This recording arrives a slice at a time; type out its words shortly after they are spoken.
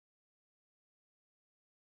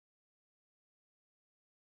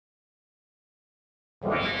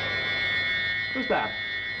Who's that?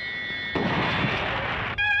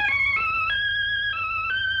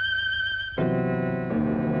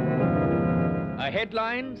 A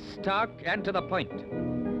headline, stark and to the point.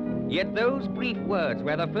 Yet those brief words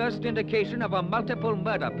were the first indication of a multiple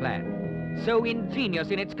murder plan, so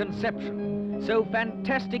ingenious in its conception, so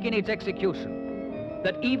fantastic in its execution,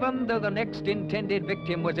 that even though the next intended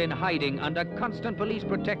victim was in hiding under constant police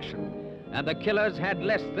protection, and the killers had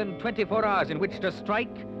less than 24 hours in which to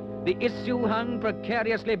strike, the issue hung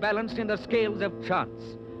precariously balanced in the scales of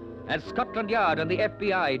chance, as Scotland Yard and the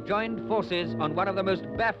FBI joined forces on one of the most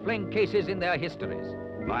baffling cases in their histories.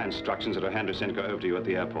 My instructions are to hand Rusenko over to you at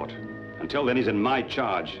the airport. Until then, he's in my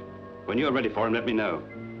charge. When you're ready for him, let me know.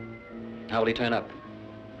 How will he turn up?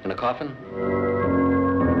 In a coffin?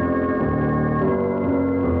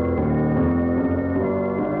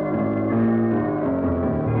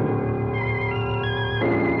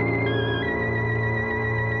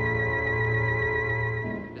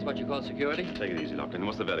 Is what you call security? Take it easy, Doctor. And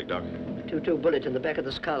what's the verdict, Doc? 2-2 bullet in the back of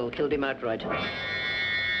the skull. Killed him outright.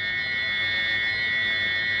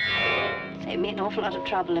 Save me an awful lot of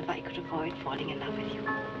trouble if I could avoid falling in love with you.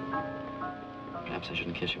 Perhaps I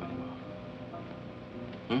shouldn't kiss you anymore.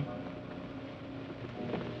 Hmm?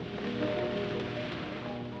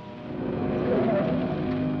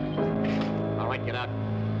 All right, get out.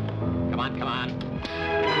 Come on, come on.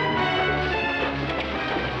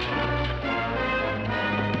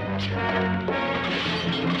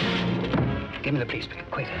 Give me the police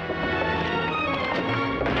picket, quick.